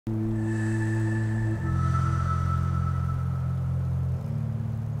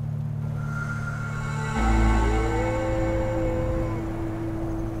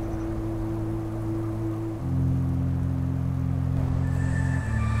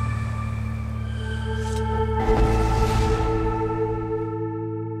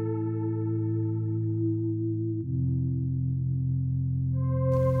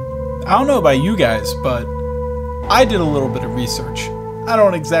I don't know about you guys, but I did a little bit of research. I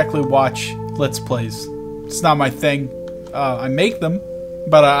don't exactly watch Let's Plays. It's not my thing. I make them,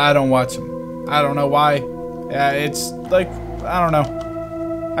 but I don't watch them. I don't know why. It's like, I don't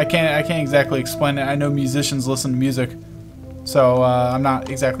know. I can't exactly explain it. I know musicians listen to music, so I'm not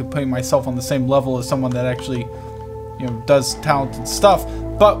exactly putting myself on the same level as someone that actually, you know, does talented stuff.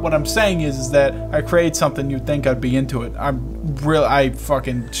 But what I'm saying is that I create something you'd think I'd be into it. I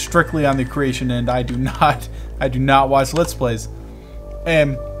fucking strictly on the creation end. I do not watch Let's Plays.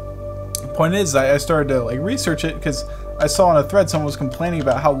 And the point is, I started to like research it because I saw on a thread someone was complaining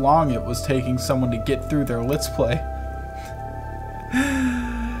about how long it was taking someone to get through their Let's Play.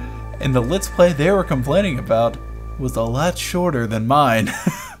 And the Let's Play they were complaining about was a lot shorter than mine.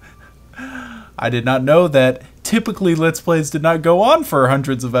 I did not know that typically Let's Plays did not go on for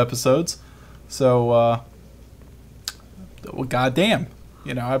hundreds of episodes. So, well, goddamn.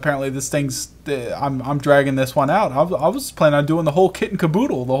 You know, apparently this thing's... I'm dragging this one out. I was planning on doing the whole kit and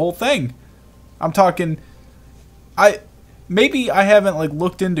caboodle, the whole thing. I'm talking... Maybe I haven't, like,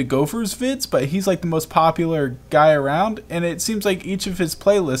 looked into Gopher's vids, but he's, like, the most popular guy around. And it seems like each of his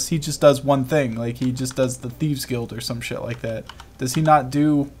playlists, he just does one thing. Like, he just does the Thieves Guild or some shit like that. Does he not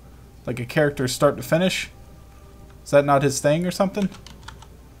do... like a character start to finish? Is that not his thing or something?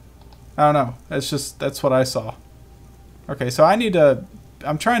 I don't know. That's what I saw. Okay, so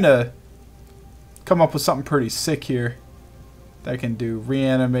I'm trying to come up with something pretty sick here that I can do.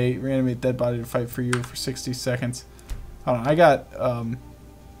 Reanimate dead body to fight for you for 60 seconds. Hold on, I got one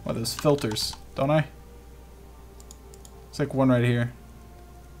of those filters, don't I? It's like one right here.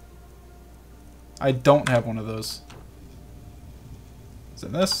 I don't have one of those. Is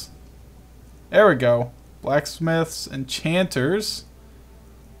it this? There we go. Blacksmiths, enchanters.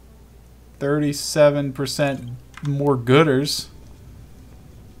 37% more gooders.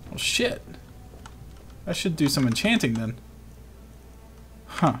 Well, shit. I should do some enchanting then.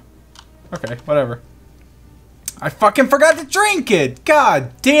 Huh. Okay, whatever. I fucking forgot to drink it!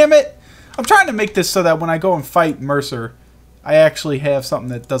 God damn it! I'm trying to make this so that when I go and fight Mercer, I actually have something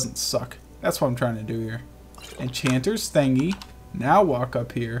that doesn't suck. That's what I'm trying to do here. Enchanter's thingy. Now walk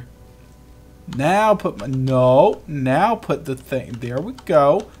up here. Now put my... No. Now put the thing... There we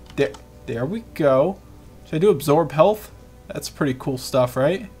go. There we go. Should I do absorb health? That's pretty cool stuff,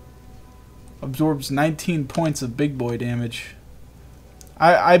 right? Absorbs 19 points of big boy damage.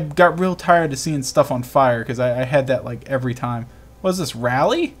 I got real tired of seeing stuff on fire because I had that like every time. What is this?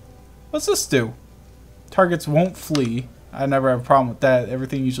 Rally? What's this do? Targets won't flee. I never have a problem with that.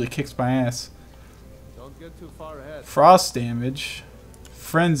 Everything usually kicks my ass. Don't get too far ahead. Frost damage.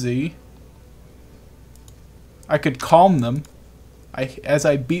 Frenzy. I could calm them. As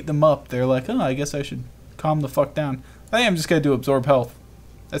I beat them up, they're like, oh, I guess I should calm the fuck down. I think I'm just going to do absorb health.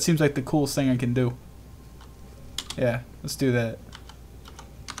 That seems like the coolest thing I can do. Yeah, let's do that.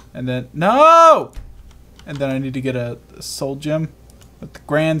 And then, no! And then I need to get a soul gem with the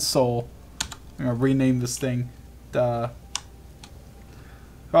grand soul. I'm going to rename this thing. Oh,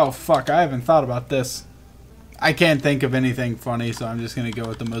 fuck, I haven't thought about this. I can't think of anything funny, so I'm just going to go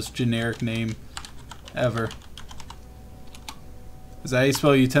with the most generic name ever. Is that how you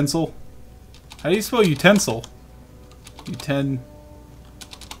spell utensil? How do you spell utensil? Uten...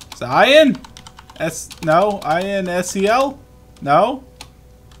 Is that I-N? No? I-N-S-E-L? No?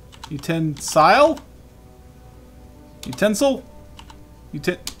 Utensil? Utensil?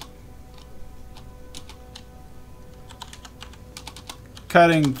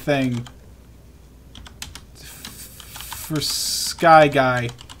 Cutting thing. For Sky Guy.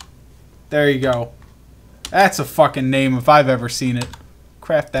 There you go. That's a fucking name if I've ever seen it.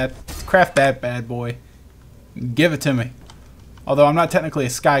 Craft that bad boy. Give it to me. Although I'm not technically a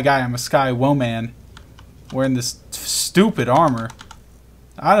Sky Guy, I'm a Sky Woman. Wearing this stupid armor.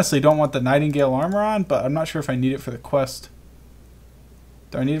 I honestly don't want the Nightingale armor on, but I'm not sure if I need it for the quest.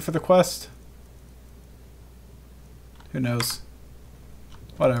 Do I need it for the quest? Who knows?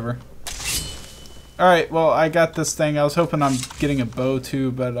 Whatever. Alright, well, I got this thing. I was hoping I'm getting a bow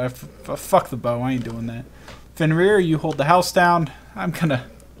too, but fuck the bow. I ain't doing that. Fenrir, you hold the house down. I'm gonna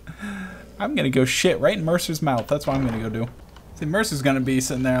go shit right in Mercer's mouth. That's what I'm gonna go do. See, Mercer's gonna be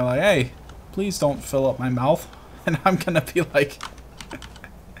sitting there like, hey, please don't fill up my mouth. And I'm gonna be like,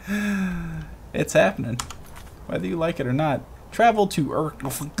 it's happening. Whether you like it or not. Travel to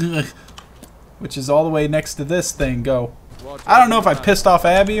Earth, which is all the way next to this thing. Go. I don't know if I pissed off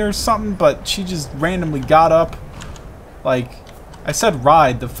Abby or something, but she just randomly got up. Like, I said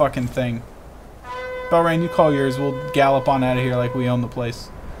ride the fucking thing. Belrain, you call yours. We'll gallop on out of here like we own the place.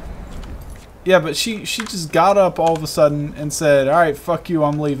 Yeah, but she just got up all of a sudden and said, alright, fuck you,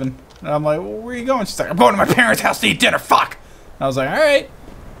 I'm leaving. And I'm like, well, where are you going? She's like, I'm going to my parents' house to eat dinner. Fuck. And I was like, all right.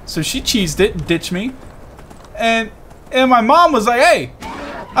 So she cheesed it and ditched me. And my mom was like, hey,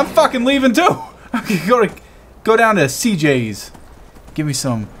 I'm fucking leaving too. I'm gonna go down to CJ's. Give me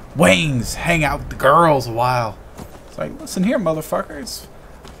some wings. Hang out with the girls a while. It's like, listen here, motherfucker.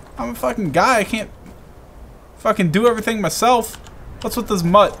 I'm a fucking guy. I can't fucking do everything myself. What's with this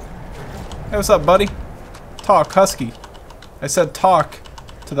mutt? Hey, what's up, buddy? Talk, husky. I said talk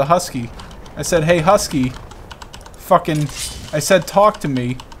to the husky. I said, hey, husky. Fucking, I said talk to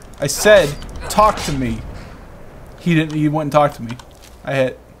me. I said talk to me. He wouldn't talk to me. I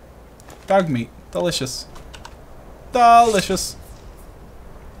hit dog meat. Delicious. Delicious.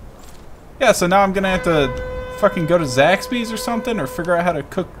 Yeah, so now I'm gonna have to fucking go to Zaxby's or something, or figure out how to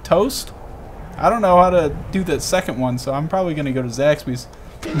cook toast. I don't know how to do that second one, so I'm probably gonna go to Zaxby's.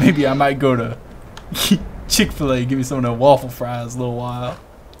 Maybe I might go to Chick-fil-A, give me some of the waffle fries a little while.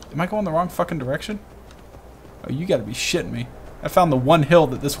 Am I going the wrong fucking direction? Oh, you gotta be shitting me. I found the one hill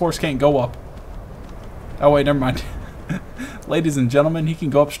that this horse can't go up. Oh wait, never mind. Ladies and gentlemen, he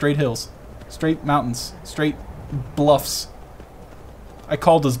can go up straight hills. Straight mountains. Straight bluffs. I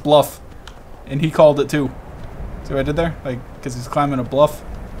called his bluff. And he called it too. See what I did there? Like, because he's climbing a bluff.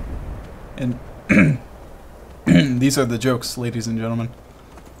 And these are the jokes, ladies and gentlemen.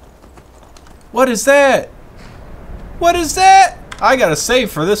 What is that? What is that? I gotta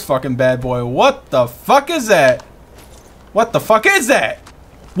save for this fucking bad boy. What the fuck is that? What the fuck is that?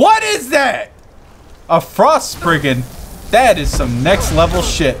 What is that? A frost spriggan. That is some next level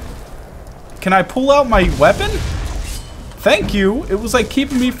shit. Can I pull out my weapon? Thank you. It was like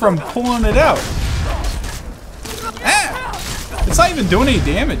keeping me from pulling it out. Ah! It's not even doing any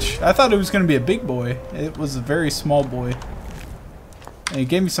damage. I thought it was going to be a big boy. It was a very small boy. And he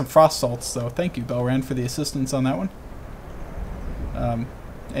gave me some frost salts, though. Thank you, Belran, for the assistance on that one.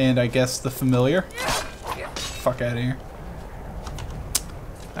 And I guess the familiar. Fuck out of here.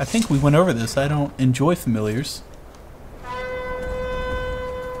 I think we went over this. I don't enjoy familiars.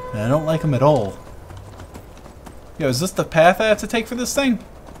 And I don't like them at all. Yo, is this the path I have to take for this thing?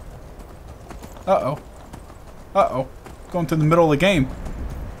 Uh-oh. Uh-oh. Going through the middle of the game.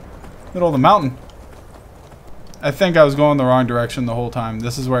 Middle of the mountain. I think I was going the wrong direction the whole time.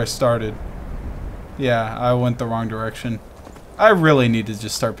 This is where I started. Yeah, I went the wrong direction. I really need to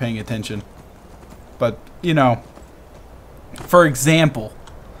just start paying attention. But, you know, for example,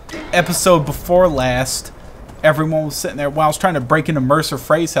 episode before last, everyone was sitting there while I was trying to break into Mercer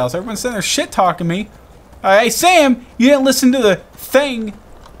Frey's house. Everyone's sitting there shit-talking me. Hey, Sam, you didn't listen to the thing.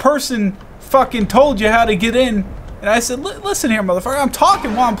 Person fucking told you how to get in. And I said, listen here, motherfucker. I'm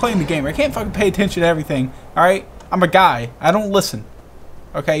talking while I'm playing the game. I can't fucking pay attention to everything. Alright? I'm a guy. I don't listen.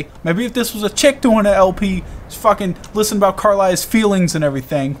 Okay? Maybe if this was a chick doing an LP, just fucking listen about Carlisle's feelings and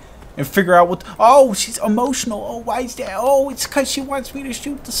everything. And figure out what... Oh, she's emotional. Oh, why is that? Oh, it's because she wants me to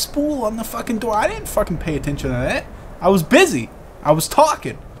shoot the spool on the fucking door. I didn't fucking pay attention to that. I was busy. I was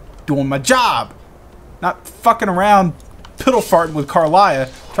talking. Doing my job. Not fucking around piddle farting with Carlisle,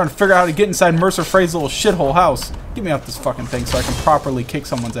 trying to figure out how to get inside Mercer Frey's little shithole house. Get me off this fucking thing so I can properly kick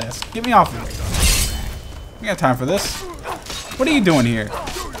someone's ass. Get me off of it. I got time for this. What are you doing here?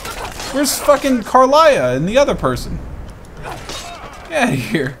 Where's fucking Carlisle and the other person? Get out of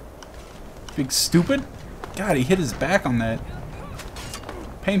here. Big stupid. God, he hit his back on that.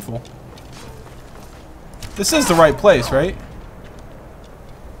 Painful. This is the right place, right?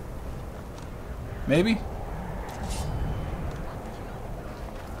 Maybe?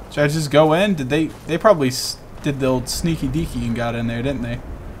 Should I just go in? Did they probably did the old sneaky deaky and got in there, didn't they?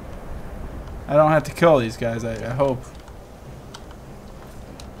 I don't have to kill these guys, I hope.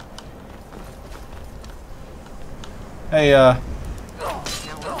 Hey,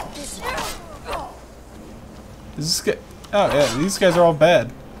 is this guy... Oh, yeah, these guys are all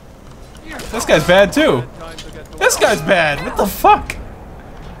bad. This guy's bad, too. This guy's bad. What the fuck?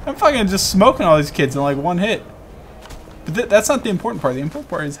 I'm fucking just smoking all these kids in like one hit. But that's not the important part. The important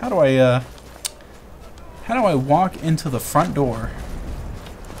part is how do I walk into the front door?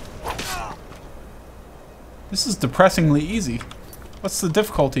 This is depressingly easy. What's the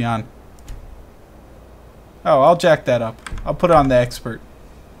difficulty on? Oh, I'll jack that up. I'll put it on the expert.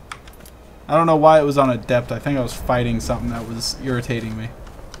 I don't know why it was on adept. I think I was fighting something that was irritating me.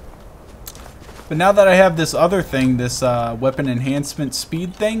 But now that I have this other thing, this weapon enhancement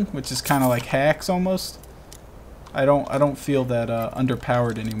speed thing, which is kind of like hacks almost, I don't feel that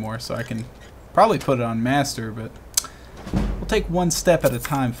underpowered anymore. So I can probably put it on master, but we'll take one step at a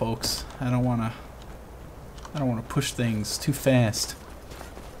time, folks. I don't wanna push things too fast.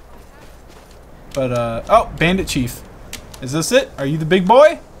 But oh, Bandit Chief, is this it? Are you the big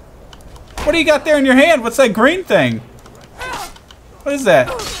boy? What do you got there in your hand? What's that green thing? What is that?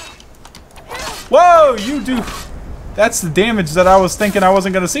 Whoa, you do. That's the damage that I was thinking I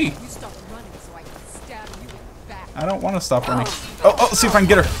wasn't going to see. I don't want to stop running. Oh, see if I can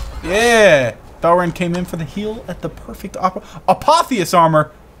get her. Yeah. Belran came in for the heal at the perfect Apotheos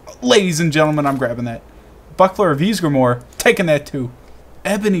armor. Ladies and gentlemen, I'm grabbing that. Buckler of Ysgramor, taking that too.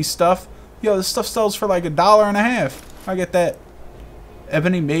 Ebony stuff. Yo, this stuff sells for like $1.50. I get that.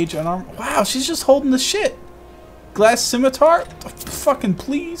 Ebony mage unarmed. Wow, she's just holding the shit. Glass scimitar? Fucking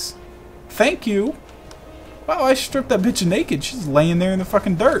please. Thank you. Wow, I stripped that bitch naked. She's laying there in the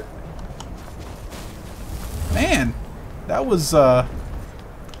fucking dirt. Man, that was what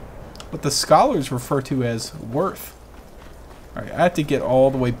the scholars refer to as worth. Alright, I have to get all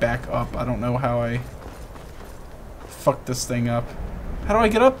the way back up. I don't know how I fucked this thing up. How do I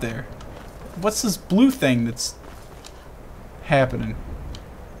get up there? What's this blue thing that's happening?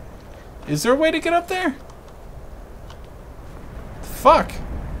 Is there a way to get up there? Fuck.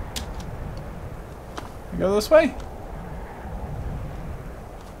 I go this way?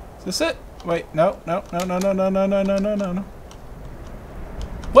 Is this it? Wait, no.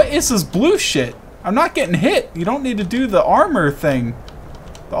 What is this blue shit? I'm not getting hit. You don't need to do the armor thing.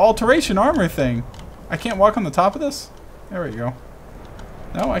 The alteration armor thing. I can't walk on the top of this? There we go.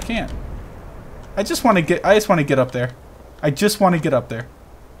 No, I can't. I just want to get up there. I just want to get up there.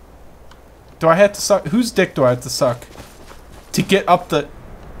 Do I have to suck? Whose dick do I have to suck? To get up the...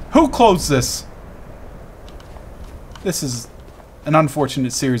 Who closed this? This is an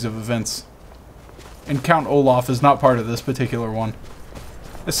unfortunate series of events. And Count Olaf is not part of this particular one.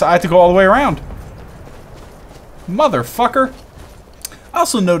 I have to go all the way around. Motherfucker. I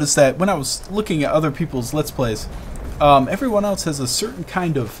also noticed that when I was looking at other people's Let's Plays, everyone else has a certain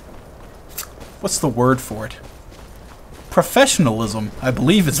kind of... What's the word for it? Professionalism, I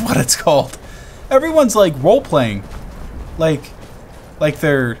believe is what it's called. Everyone's like role-playing. Like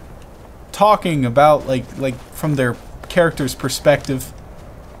they're talking about, like from their character's perspective.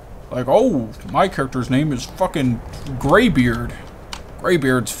 Like, oh, my character's name is fucking Greybeard.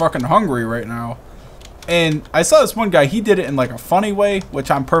 Greybeard's fucking hungry right now. And I saw this one guy, he did it in like a funny way, which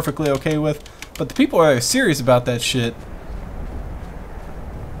I'm perfectly okay with. But the people are serious about that shit.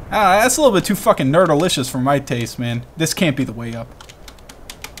 I don't know, that's a little bit too fucking nerdalicious for my taste, man. This can't be the way up.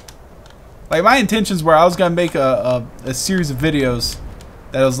 Like, my intentions were I was gonna make a series of videos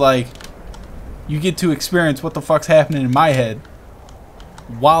that was like, you get to experience what the fuck's happening in my head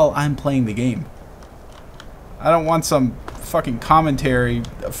while I'm playing the game. I don't want some fucking commentary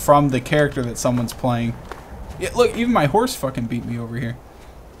from the character that someone's playing. Yeah, look, even my horse fucking beat me over here.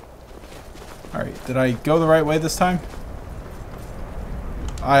 Alright, did I go the right way this time?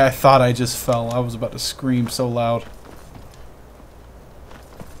 I thought I just fell. I was about to scream so loud.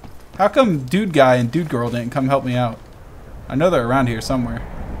 How come Dude Guy and Dude Girl didn't come help me out? I know they're around here somewhere.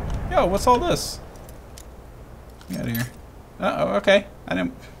 Yo, what's all this? Get out of here. Uh-oh, okay. I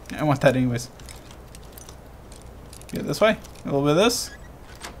didn't want that anyways. Get this way. A little bit of this.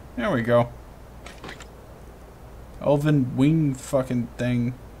 There we go. Elven wing fucking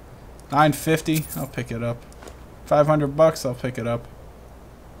thing. $9.50. I'll pick it up. $500. I'll pick it up.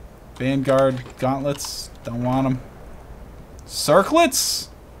 Vanguard gauntlets. Don't want them. Circlets?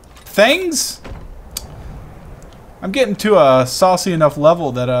 Things? I'm getting to a saucy enough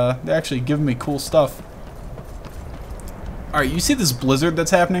level that they're actually giving me cool stuff. Alright, you see this blizzard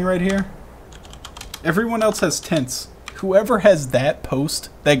that's happening right here? Everyone else has tents. Whoever has that post,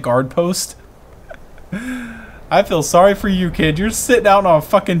 that guard post, I feel sorry for you, kid. You're sitting out on a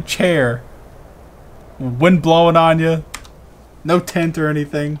fucking chair. Wind blowing on you. No tent or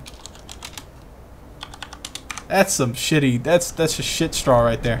anything. That's some shitty, that's just shit straw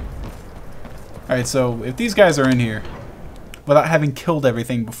right there. Alright, so if these guys are in here, without having killed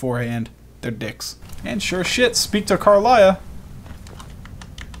everything beforehand, they're dicks. And sure shit, speak to Carlia.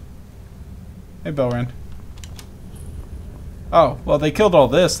 Hey, Belran. Oh, well, they killed all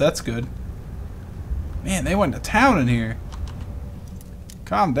this. That's good. Man, they went to town in here.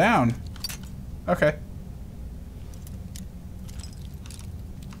 Calm down. Okay.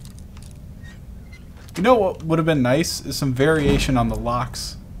 You know what would have been nice is some variation on the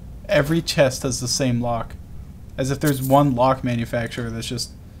locks. Every chest has the same lock. As if there's one lock manufacturer that's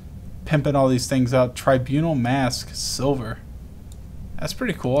just pimping all these things out. Tribunal mask, silver. That's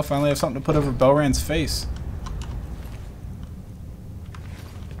pretty cool. I finally have something to put over Belran's face.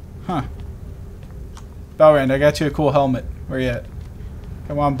 Huh. Belran, I got you a cool helmet. Where you at?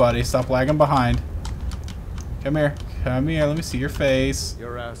 Come on, buddy. Stop lagging behind. Come here. Come here. Let me see your face.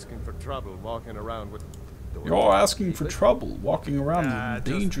 You're asking for trouble walking around with... You're asking for trouble, walking around with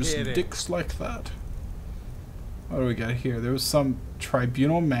just dangerous kidding. dicks like that. What do we got here? There was some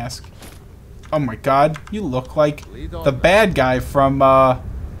tribunal mask. Oh my god, you look like the bad guy from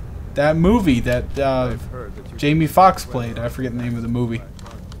that movie that Jamie Foxx played. I forget the name of the movie.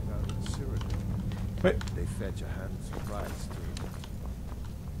 Wait. They fed your hands surprise too.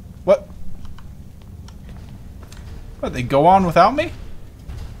 What? What, they go on without me?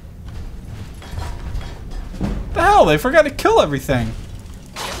 The hell, they forgot to kill everything.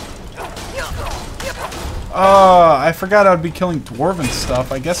 I forgot I'd be killing dwarven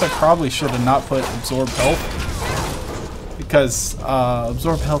stuff. I guess I probably should have not put absorb health. Because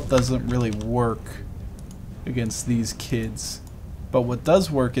absorb health doesn't really work against these kids. But what does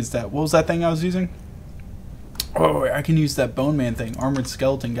work is that, what was that thing I was using? Oh, I can use that bone man thing, armored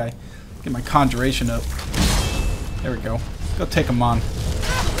skeleton guy. Get my conjuration up. There we go. Go take him on.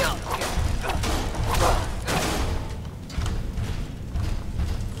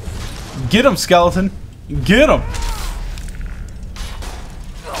 Get him, skeleton. Get him.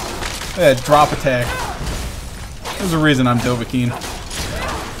 Yeah, drop attack. There's a reason I'm Dovahkiin.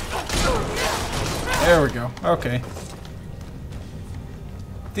 There we go. Okay.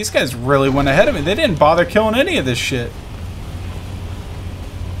 These guys really went ahead of me. They didn't bother killing any of this shit.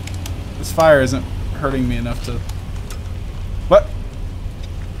 This fire isn't hurting me enough to... What?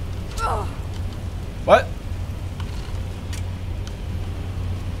 What?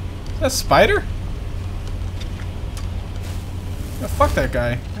 Is that a spider? Yeah, fuck that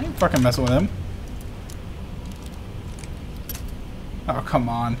guy. I ain't fucking messing with him. Oh, come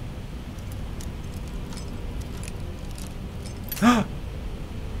on.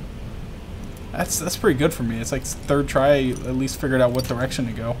 That's pretty good for me. It's like third try, I at least figured out what direction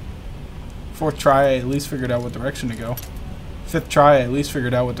to go. Fourth try, I at least figured out what direction to go. Fifth try, I at least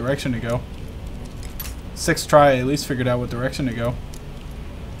figured out what direction to go. Sixth try, I at least figured out what direction to go.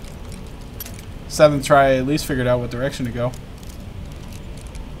 Seventh try, I at least figured out what direction to go.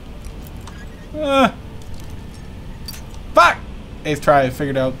 Fuck! Eighth try, I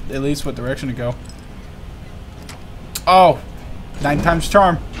figured out at least what direction to go. Oh! 9 times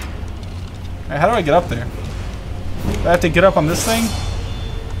charm. Alright, how do I get up there? Do I have to get up on this thing?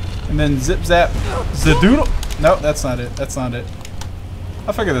 And then zip zap zadoodle? Nope, that's not it. That's not it.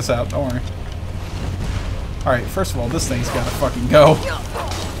 I'll figure this out. Don't worry. Alright, first of all, this thing's gotta fucking go.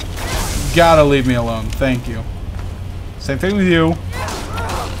 Gotta leave me alone. Thank you. Same thing with you.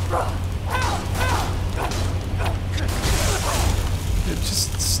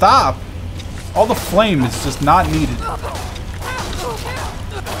 Just stop. All the flame is just not needed.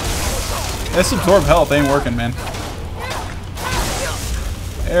 This absorb health ain't working, man.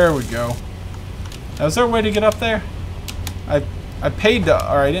 There we go. Now, is there a way to get up there? I paid to,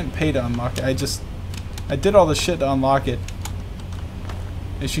 or I didn't pay to unlock it. I did all the shit to unlock it.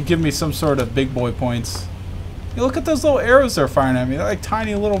 It should give me some sort of big boy points. Hey, look at those little arrows they're firing at me. They're like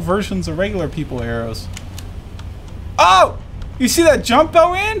tiny little versions of regular people arrows. Oh! You see that jump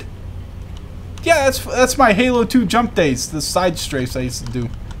bow end? Yeah, that's my Halo 2 jump days. The side strafes I used to do.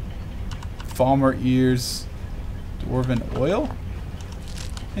 Falmer ears, dwarven oil,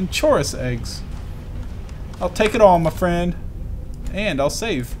 and chorus eggs. I'll take it all, my friend, and I'll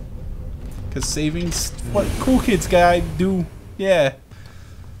save, cause saving's what cool kids guy do. Yeah.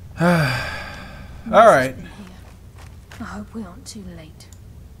 All right. I hope we aren't too late.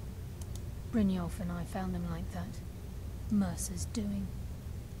 Brynjolf and I found them like that. Mercer's doing.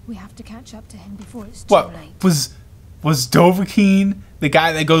 We have to catch up to him before it's too late. Was Dovahkiin the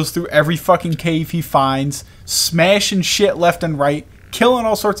guy that goes through every fucking cave he finds, smashing shit left and right, killing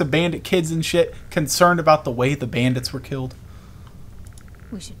all sorts of bandit kids and shit, concerned about the way the bandits were killed?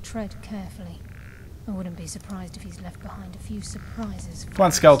 We should tread carefully. I wouldn't be surprised if he's left behind a few surprises. Come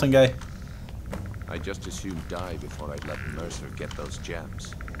on, skeleton guy. I just assumed die before I'd let Mercer get those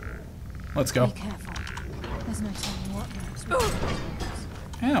gems. Let's go. Be careful. There's no telling what moves.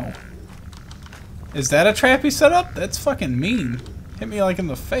 Ow. Is that a trap he set up? That's fucking mean. Hit me like in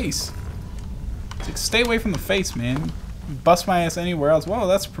the face. It's like, stay away from the face, man. You bust my ass anywhere else. Whoa,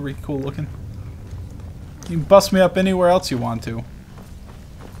 that's pretty cool looking. You can bust me up anywhere else you want to.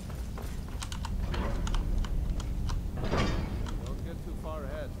 Don't get too far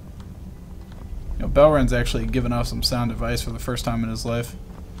ahead. You know, Belren's actually given us some sound advice for the first time in his life.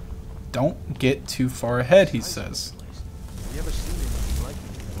 Don't get too far ahead, he says. Have you ever seen anything like it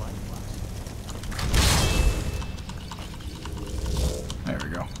in the light class? There we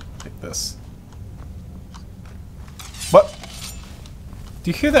go. Take this. What?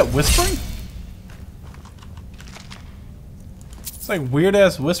 Do you hear that whispering? It's like weird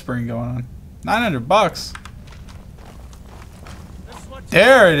ass whispering going on. $900.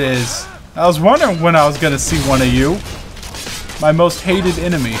 There it is. I was wondering when I was gonna see one of you. My most hated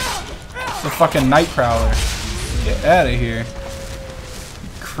enemy. The fucking night prowler. Get out of here. You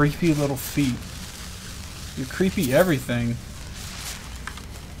creepy little feet. You creepy everything.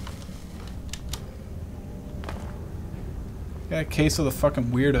 Got a case of the fucking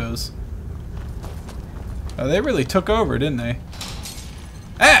weirdos. Oh, they really took over, didn't they?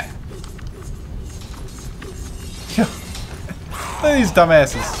 Ah! Yo. Look at these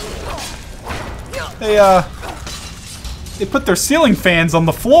dumbasses. They put their ceiling fans on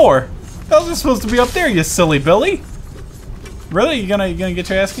the floor. How was it supposed to be up there, you silly Billy? Really? You gonna get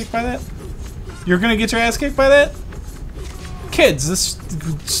your ass kicked by that? You're gonna get your ass kicked by that? Kids,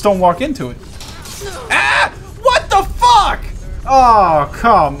 just don't walk into it. Ah! What the fuck? Oh,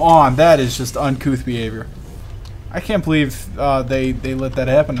 come on. That is just uncouth behavior. I can't believe they let that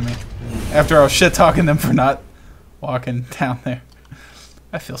happen to me. After I was shit-talking them for not walking down there.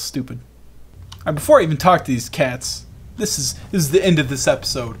 I feel stupid. Before I even talk to these cats, this is the end of this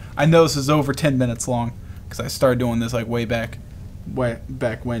episode. I know this is over 10 minutes long because I started doing this like way back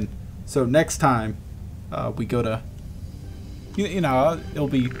when. So next time we go to, you know,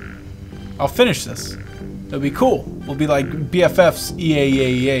 I'll finish this. It'll be cool. We'll be like BFFs,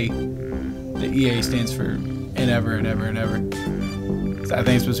 EA. The EA stands for and ever and ever and ever. So I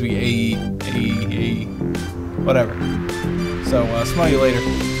think it's supposed to be AE, whatever. So smell you later.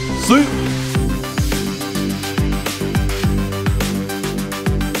 See.